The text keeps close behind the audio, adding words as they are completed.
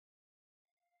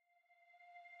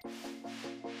What's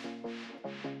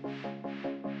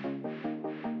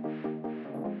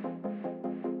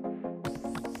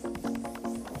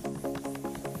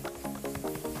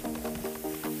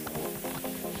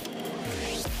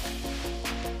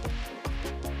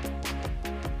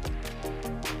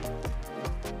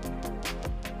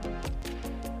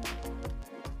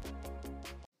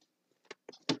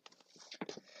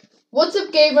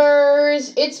up,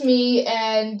 gamers? It's me,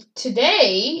 and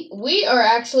today we are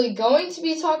actually going to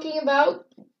be talking about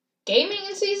gaming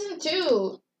in Season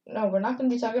 2. No, we're not going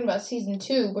to be talking about Season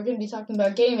 2. We're going to be talking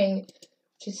about gaming,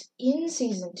 which is in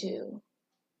Season 2.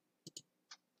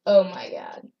 Oh my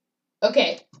god.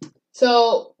 Okay,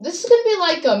 so this is going to be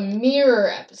like a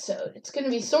mirror episode. It's going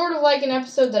to be sort of like an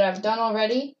episode that I've done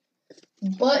already,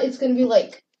 but it's going to be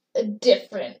like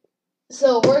different.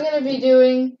 So we're going to be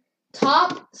doing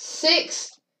top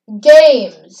 6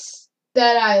 games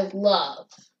that I love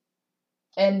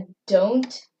and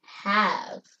don't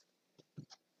have.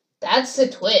 That's the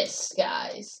twist,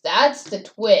 guys. That's the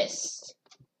twist.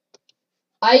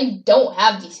 I don't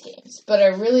have these games, but I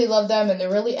really love them and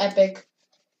they're really epic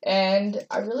and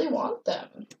I really want them.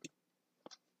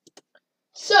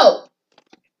 So,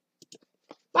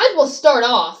 might as well start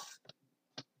off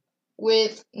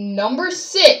with number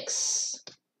 6.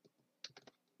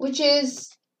 Which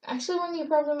is actually one you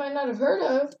probably might not have heard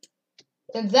of.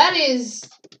 And that is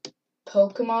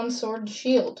Pokemon Sword and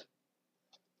Shield.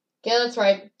 Yeah, that's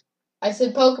right. I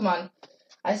said Pokemon.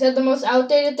 I said the most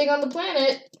outdated thing on the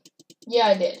planet. Yeah,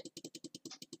 I did.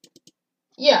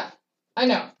 Yeah, I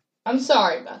know. I'm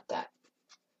sorry about that.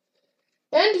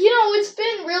 And, it's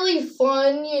been really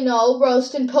fun,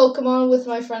 roasting Pokemon with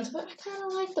my friends. But I kind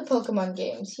of like the Pokemon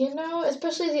games,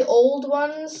 Especially the old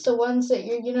ones. The ones that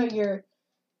you're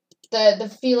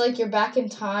that feel like you're back in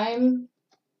time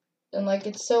and like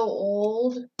it's so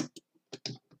old.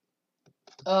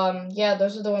 Yeah,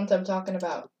 those are the ones I'm talking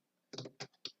about.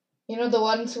 The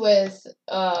ones with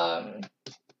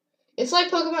it's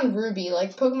like Pokemon Ruby,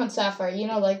 like Pokemon Sapphire,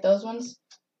 like those ones.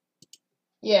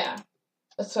 Yeah,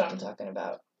 that's what I'm talking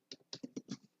about.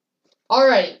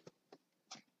 Alrighty.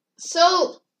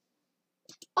 So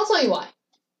I'll tell you why.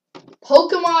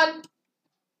 Pokemon,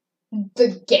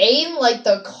 the game, like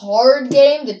the card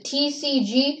game, the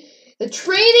TCG, the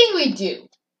trading we do,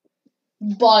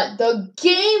 but the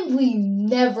game we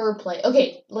never play.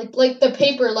 Okay, like the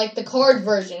paper, like the card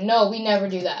version. No, we never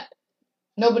do that.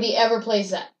 Nobody ever plays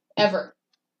that ever.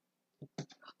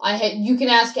 You can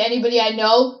ask anybody I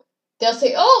know. They'll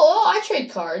say, "Oh, I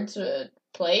trade cards.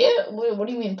 Play it? What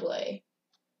do you mean play?"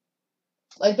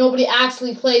 Like nobody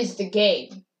actually plays the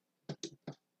game.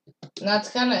 And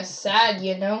that's kind of sad,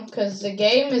 because the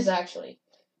game is actually...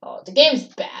 Oh, the game's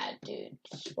bad, dude.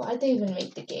 Why'd they even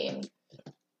make the game?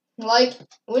 Like,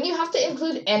 when you have to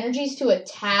include energies to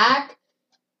attack...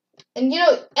 And,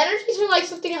 energies are like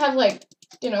something I have, like,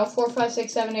 4, 5,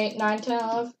 6, 7, 8, 9, 10,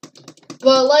 11.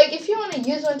 But, like, if you want to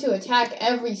use one to attack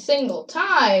every single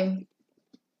time...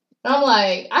 I'm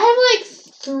like... I have, like,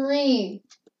 3...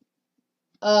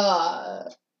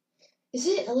 Is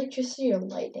it electricity or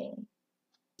lightning?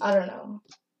 I don't know.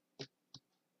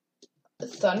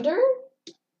 Thunder?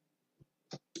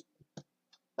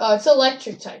 Oh, it's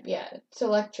electric type. Yeah, it's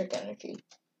electric energy.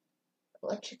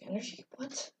 Electric energy?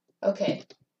 What? Okay.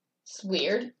 It's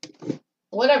weird.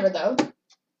 Whatever, though.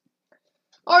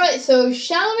 Alright, so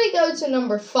shall we go to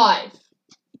number 5?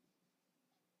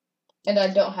 And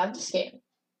I don't have this game.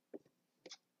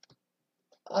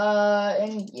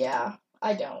 And yeah,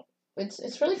 I don't.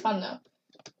 It's really fun, though.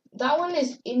 That one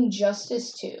is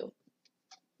Injustice 2.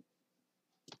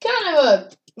 Kind of a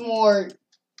more,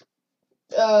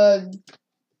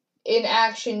 in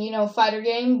action, fighter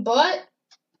game, but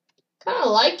kind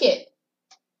of like it.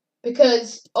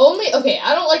 Because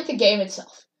I don't like the game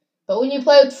itself. But when you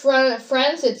play with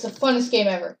friends, it's the funnest game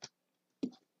ever.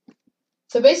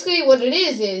 So basically what it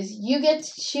is you get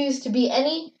to choose to be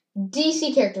any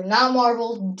DC character, not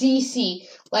Marvel, DC.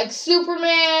 Like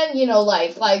Superman,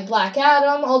 like Black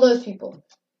Adam, all those people.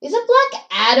 Is it Black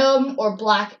Adam or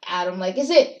Black Adam? Like, is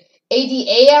it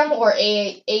ADAM or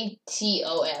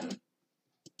ATOM?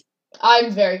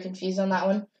 I'm very confused on that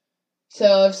one.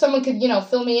 So if someone could,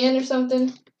 fill me in or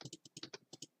something.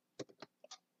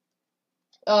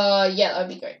 Yeah, that'd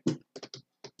be great.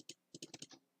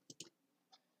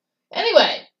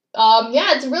 Anyway,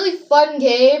 yeah, it's a really fun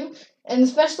game, and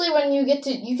especially when you get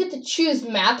to choose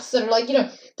maps that are like,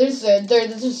 there's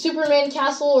a Superman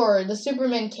castle or the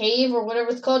Superman cave or whatever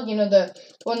it's called, the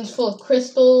ones full of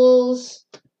crystals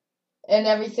and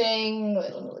everything.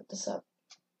 Wait, let me look this up.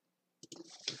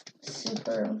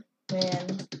 Superman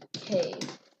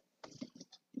cave.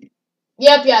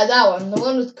 Yep, yeah, that one. The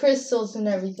one with crystals and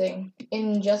everything.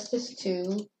 Injustice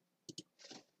 2.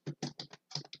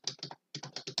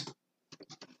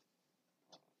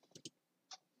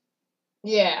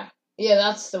 Yeah,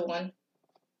 that's the one.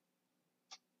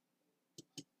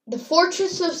 The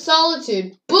Fortress of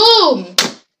Solitude. Boom!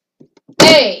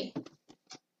 Hey!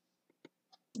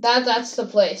 That's the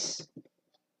place.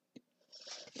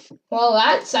 Well,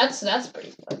 that's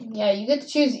pretty fun. Yeah, you get to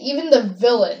choose even the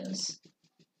villains.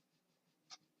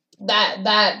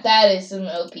 That is some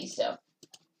OP stuff.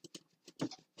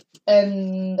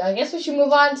 And I guess we should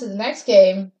move on to the next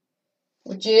game,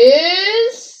 which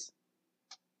is...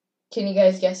 Can you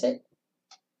guys guess it?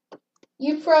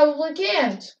 You probably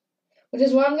can't, which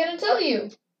is what I'm going to tell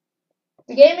you.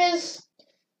 The game is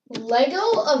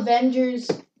Lego Avengers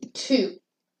 2.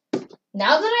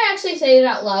 Now that I actually say it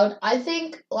out loud, I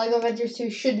think Lego Avengers 2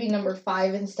 should be number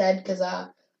 5 instead, because I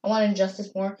want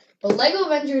Injustice more. But Lego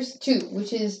Avengers 2,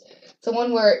 which is the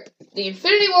one where the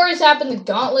Infinity Wars happen, the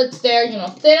Gauntlet's there,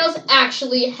 Thanos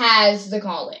actually has the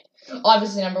Gauntlet.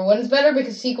 Obviously, number 1 is better,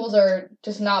 because sequels are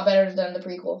just not better than the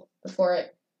prequel before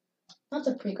it. Not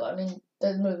the prequel, I mean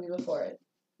the movie before it.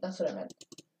 That's what I meant.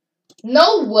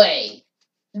 No way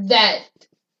that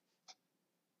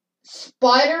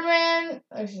Spider-Man...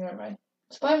 Actually, never mind.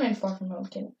 Spider-Man Far From Home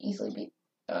can easily beat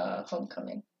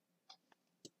Homecoming.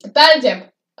 A bad example.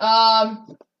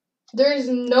 There's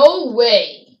no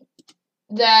way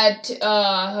that...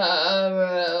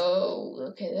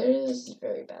 okay, there's a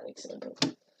very bad example.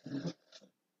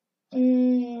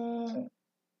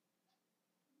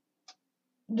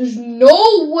 There's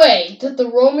no way that the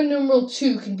Roman numeral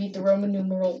 2 can beat the Roman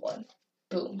numeral 1.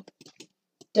 Boom.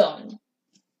 Done.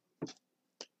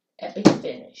 Epic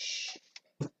finish.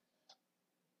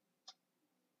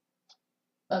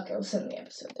 Okay, we'll send the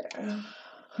episode there.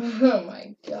 Oh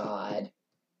my god.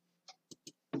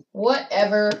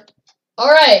 Whatever.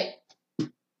 Alright.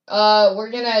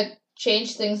 We're gonna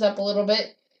change things up a little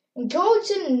bit and go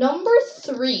to number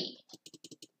 3.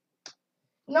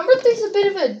 Number 3 is a bit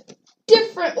of a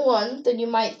different one than you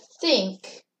might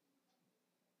think,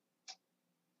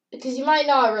 because you might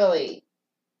not really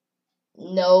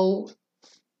know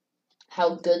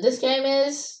how good this game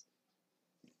is,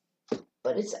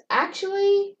 but it's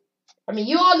actually, I mean,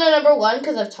 you all know number 1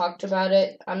 because I've talked about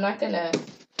it. I'm not gonna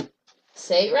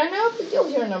say it right now, but you'll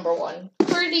hear number 1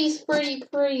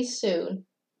 pretty soon.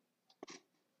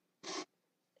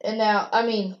 And now, I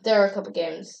mean, there are a couple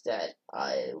games that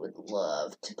I would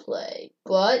love to play,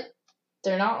 but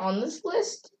they're not on this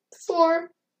list for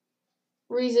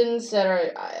reasons that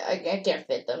are, I can't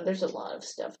fit them. There's a lot of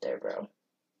stuff there, bro.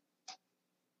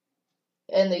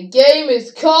 And the game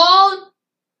is called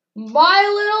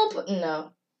My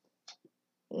Little...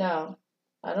 No,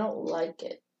 I don't like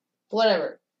it.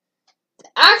 Whatever. The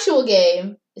actual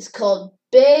game is called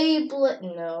Beyblade...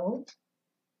 No.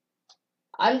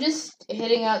 I'm just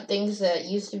hitting out things that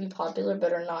used to be popular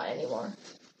but are not anymore.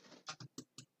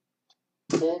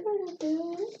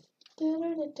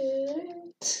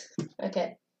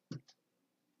 Okay.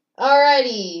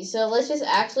 Alrighty, so let's just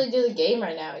actually do the game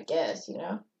right now, I guess,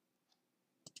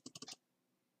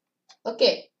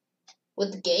 Okay.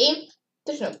 With the game?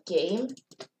 There's no game.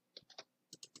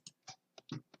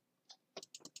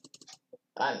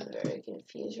 I'm very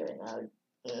confused right now.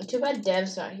 Too bad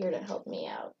Dev's not here to help me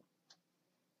out.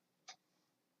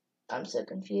 I'm so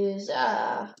confused.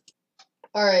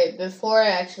 Alright, before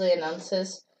I actually announce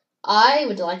this, I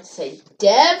would like to say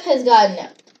Dev has gotten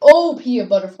an OP of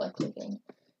butterfly clicking.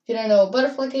 If you don't know what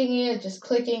butterfly clicking is, just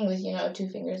clicking with, 2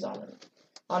 fingers on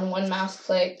one mouse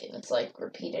click, and it's like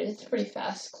repeated. It's a pretty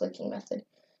fast clicking method.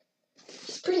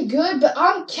 It's pretty good, but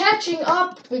I'm catching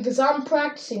up because I'm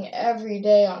practicing every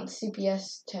day on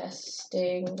CPS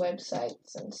testing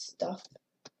websites and stuff.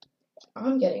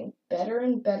 I'm getting better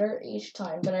and better each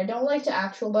time, but I don't like to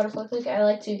actual butterfly click. I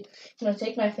like to,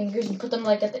 take my fingers and put them,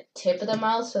 at the tip of the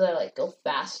mouse so they, go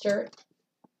faster.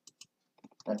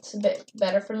 That's a bit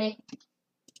better for me.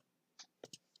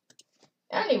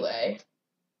 Anyway,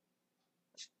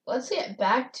 let's get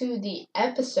back to the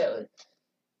episode.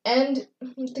 And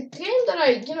the game that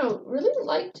I, really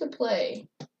like to play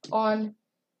on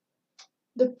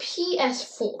the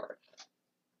PS4.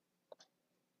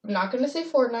 I'm not going to say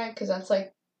Fortnite because that's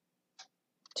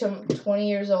 20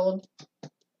 years old.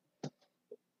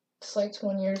 It's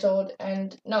 20 years old,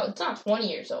 and no, it's not 20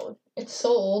 years old. It's so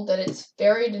old that it's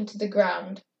buried into the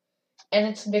ground, and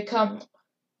it's become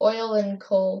oil and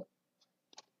coal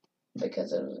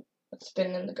because it's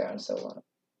been in the ground so long.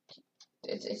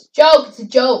 It's a joke. It's a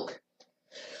joke.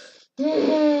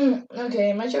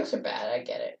 Okay, my jokes are bad. I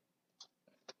get it.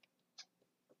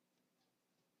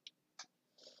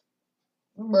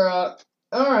 Bruh.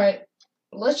 Alright.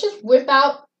 Let's just whip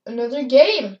out another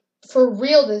game. For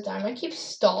real this time. I keep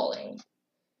stalling.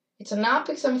 It's not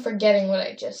because I'm forgetting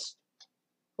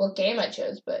what game I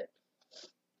chose, but...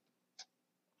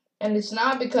 And it's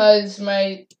not because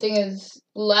my thing is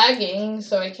lagging,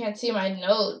 so I can't see my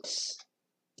notes.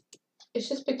 It's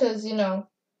just because, I'm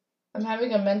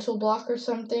having a mental block or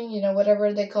something.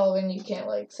 Whatever they call when you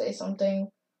can't, say something.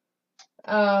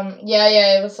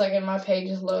 Yeah, it looks like my page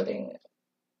is loading.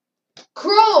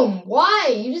 Chrome! Why?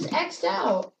 You just X'd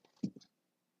out.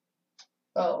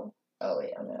 Oh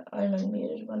wait, I'm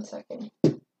unmuted. 1 second.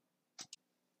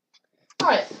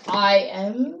 Alright, I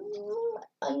am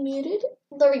unmuted.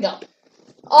 There we go.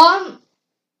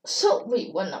 So,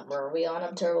 wait, what number are we on?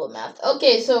 I'm terrible at math.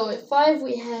 Okay, so at 5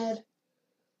 we had...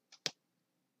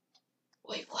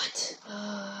 Wait, what?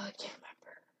 I can't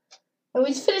remember. And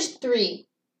we finished 3.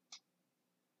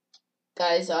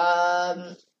 Guys,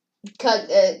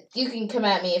 you can come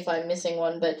at me if I'm missing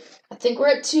one, but I think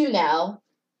we're at 2 now.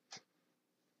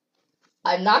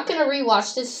 I'm not gonna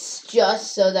rewatch this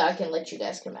just so that I can let you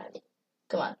guys come at me.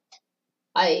 Come on.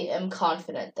 I am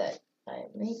confident that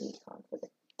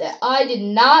I did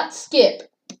not skip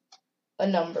a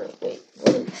number. Wait,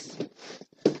 what is this?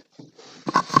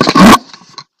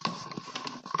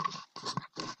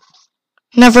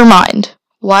 Never mind.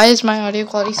 Why is my audio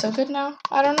quality so good now?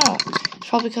 I don't know. It's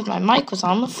probably because my mic was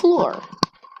on the floor.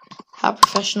 How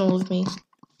professional of me.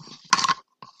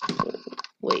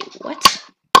 Wait, what?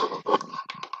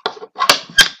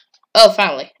 Oh,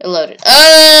 finally. It loaded.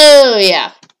 Oh,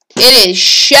 yeah. It is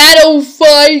Shadow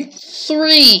Fight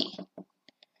 3.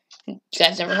 You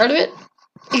guys never heard of it?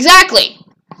 Exactly.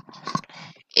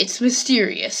 It's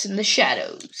mysterious in the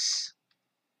shadows.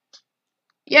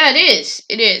 Yeah, it is.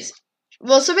 It is.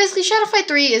 Well, so basically, Shadow Fight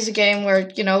 3 is a game where,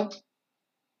 you're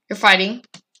fighting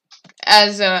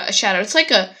as a shadow. It's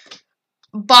like a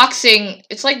boxing.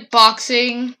 It's like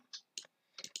boxing,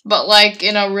 but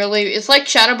it's like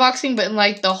shadow boxing, but in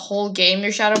the whole game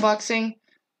you're shadow boxing.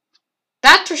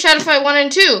 That's for Shadow Fight 1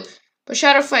 and 2. But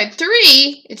Shadow Fight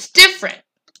 3, it's different.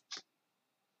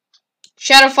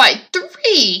 Shadow Fight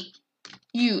 3,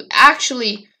 you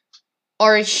actually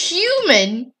are a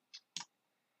human.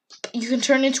 You can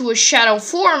turn into a shadow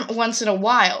form once in a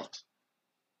while.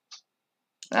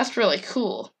 That's really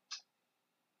cool.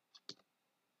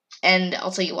 And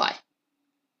I'll tell you why.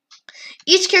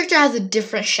 Each character has a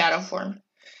different shadow form.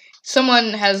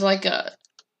 Someone has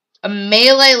a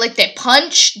melee, they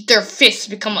punch, their fists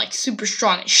become super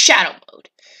strong in shadow mode.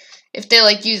 If they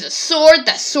use a sword,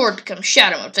 that sword becomes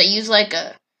shadow mode. If they use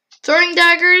a throwing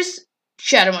daggers,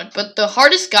 shadow mode. But the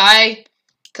hardest guy,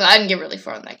 because I didn't get really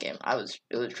far in that game.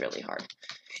 It was really hard.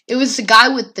 It was the guy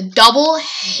with the double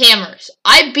hammers.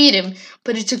 I beat him,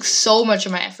 but it took so much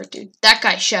of my effort, dude. That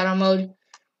guy, shadow mode,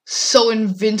 so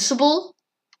invincible.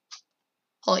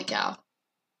 Holy cow.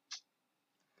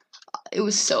 It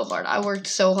was so hard. I worked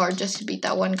so hard just to beat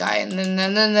that one guy. And then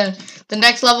the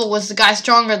next level was the guy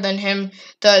stronger than him.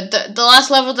 The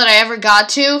last level that I ever got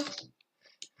to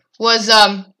was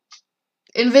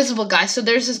invisible guy. So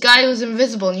there's this guy who was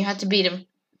invisible and you had to beat him.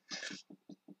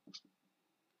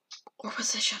 Or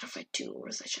was that Shadow Fight 2? Or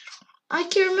was that Shadow Fight? I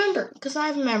can't remember because I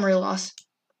have memory loss.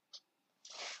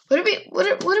 Would it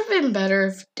have been better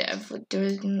if Dev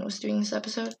was doing this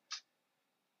episode?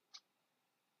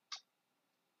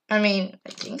 I mean,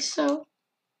 I think so.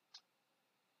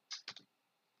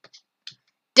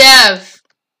 Dev!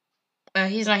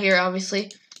 He's not here,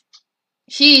 obviously.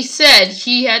 He said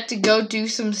he had to go do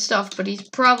some stuff, but he's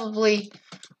probably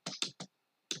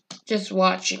just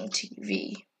watching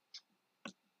TV.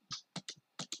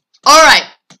 Alright.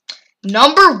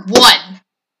 Number 1.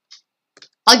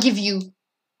 I'll give you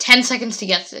 10 seconds to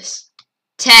guess this.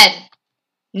 10,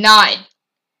 9,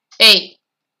 8,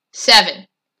 7,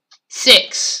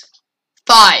 6,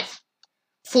 5,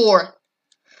 4,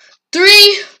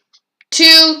 3,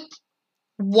 2,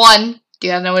 1. Do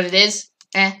you guys know what it is?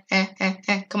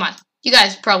 Come on. You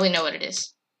guys probably know what it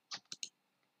is.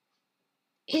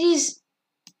 It is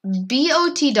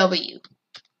BOTW.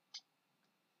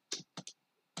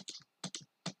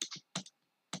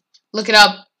 Look it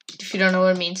up if you don't know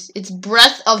what it means. It's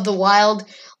Breath of the Wild.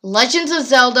 Legends of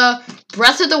Zelda.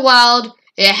 Breath of the Wild.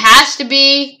 It has to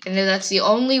be, and that's the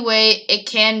only way it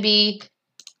can be.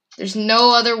 There's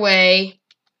no other way.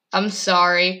 I'm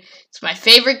sorry. It's my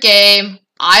favorite game.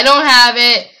 I don't have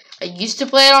it. I used to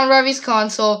play it on Ravi's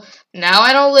console. Now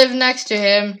I don't live next to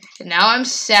him. And now I'm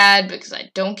sad because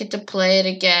I don't get to play it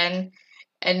again.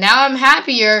 And now I'm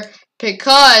happier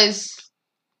because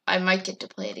I might get to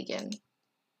play it again.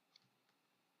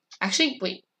 Actually,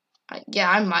 wait.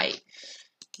 Yeah, I might.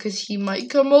 Because he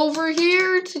might come over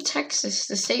here to Texas,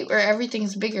 the state where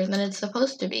everything's bigger than it's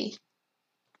supposed to be.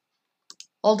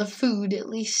 All the food, at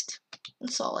least.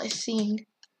 That's all I've seen.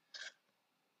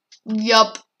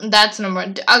 Yup, that's number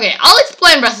one. Okay, I'll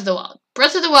explain Breath of the Wild.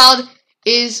 Breath of the Wild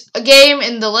is a game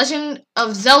in the Legend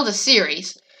of Zelda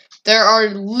series. There are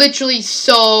literally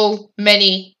so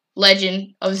many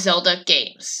Legend of Zelda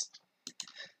games.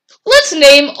 Let's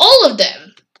name all of them.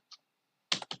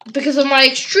 Because of my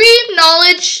extreme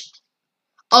knowledge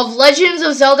of Legends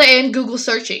of Zelda and Google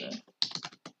searching.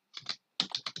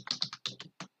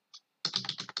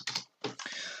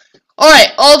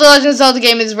 Alright, all the Legend of Zelda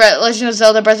game is Legend of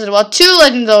Zelda Breath of the Wild 2,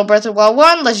 Legend of Zelda Breath of the Wild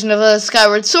 1, Legend of Zelda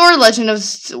Skyward Sword, Legend of...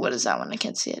 What is that one? I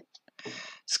can't see it.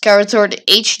 Skyward Sword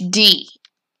HD.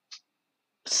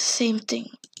 Same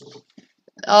thing.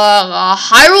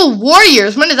 Hyrule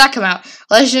Warriors. When did that come out?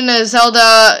 Legend of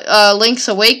Zelda Link's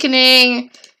Awakening.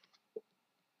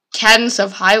 Cadence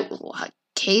of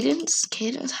Cadence?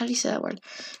 Cadence? How do you say that word?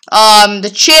 The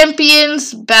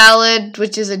Champions Ballad,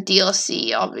 which is a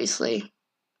DLC, obviously.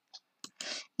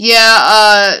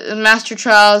 Yeah, Master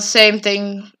Trials, same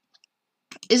thing.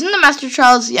 Isn't the Master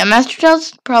Trials? Yeah, Master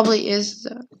Trials probably is.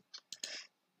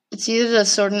 It's either the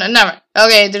Sword and... Never.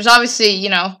 Okay, there's obviously, you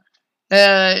know,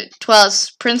 Twilight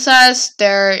Princess.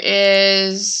 There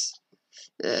is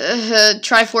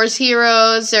Triforce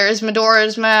Heroes. There is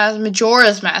Majora's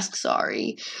Mask,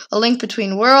 sorry. A Link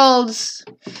Between Worlds.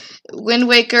 Wind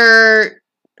Waker.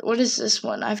 What is this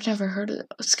one? I've never heard of it.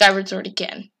 Skyward Sword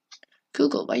again.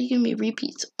 Google, why are you giving me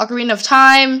repeats? Ocarina of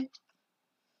Time.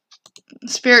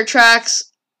 Spirit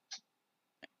Tracks.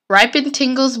 Ripen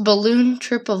Tingle's Balloon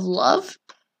Trip of Love?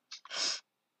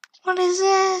 What is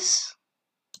this?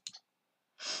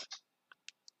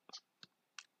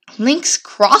 Link's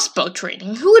Crossbow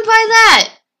Training? Who would buy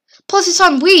that? Plus it's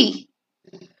on Wii.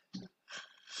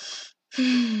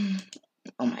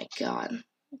 Oh my god.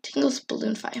 Tingle's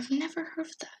Balloon Fight. I've never heard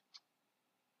of that.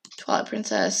 Twilight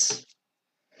Princess.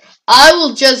 I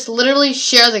will just literally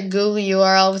share the Google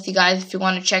URL with you guys if you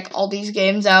want to check all these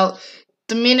games out.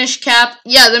 The Minish Cap.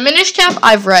 Yeah, the Minish Cap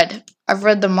I've read. I've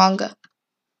read the manga.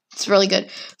 It's really good.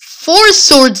 Four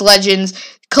Swords Legends.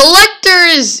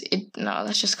 Collectors. No,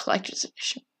 that's just Collector's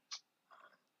Edition.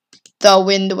 The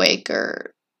Wind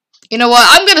Waker. You know what?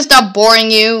 I'm going to stop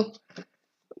boring you.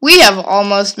 We have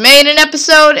almost made an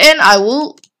episode, and I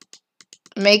will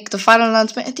make the final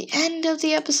announcement at the end of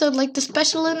the episode, like the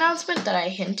special announcement that I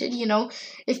hinted, you know.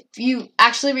 If you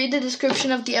actually read the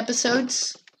description of the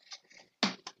episodes.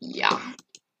 Yeah.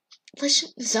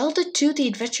 Legend Zelda 2, The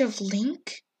Adventure of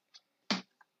Link?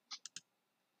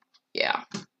 Yeah.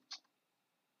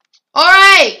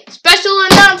 Alright! Special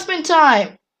announcement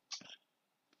time!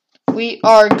 We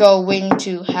are going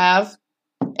to have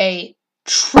a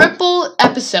triple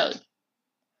episode.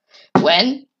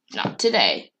 When? Not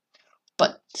today.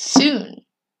 But soon.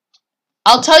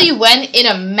 I'll tell you when in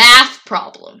a math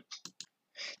problem.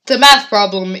 The math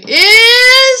problem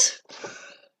is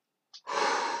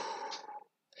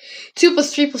 2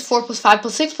 plus 3 plus 4 plus 5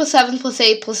 plus 6 plus 7 plus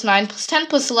 8 plus 9 plus 10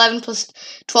 plus 11 plus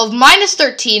 12 minus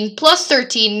 13 plus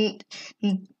 13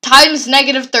 times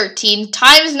negative 13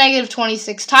 times negative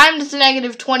 26 times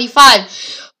negative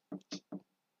 25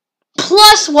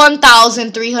 plus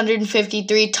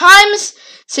 1,353 times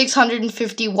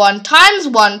 651 times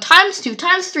 1 times 2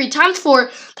 times 3 times 4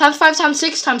 times 5 times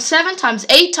 6 times 7 times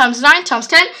 8 times 9 times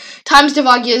 10 times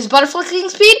Devagia's butterfly clicking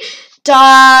speed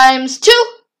times 2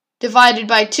 divided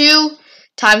by 2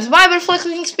 times my butterfly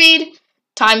clicking speed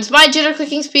times my jitter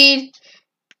clicking speed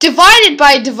divided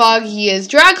by Devagia's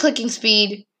drag clicking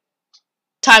speed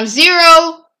times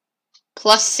 0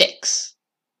 plus 6.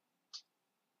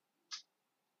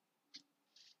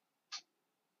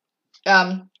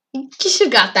 You should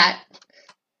have got that.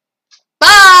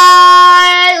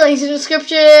 Bye! Links in the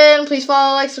description. Please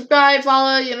follow, like, subscribe,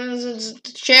 follow, you know,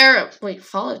 share. Wait,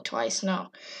 follow twice? No.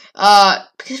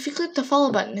 Because if you click the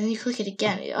follow button and then you click it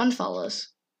again, it unfollows.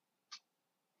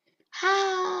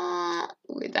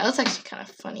 Wait, that was actually kind of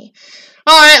funny.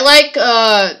 Alright,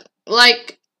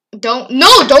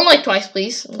 don't like twice,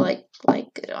 please. Like,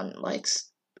 unlikes.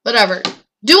 Whatever.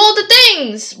 Do all the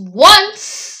things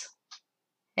once.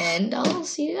 And I'll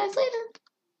see you guys later.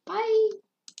 Bye.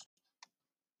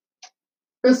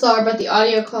 Real sorry about the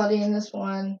audio quality in this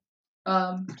one.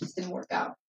 Just didn't work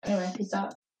out. Anyway, peace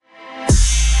out.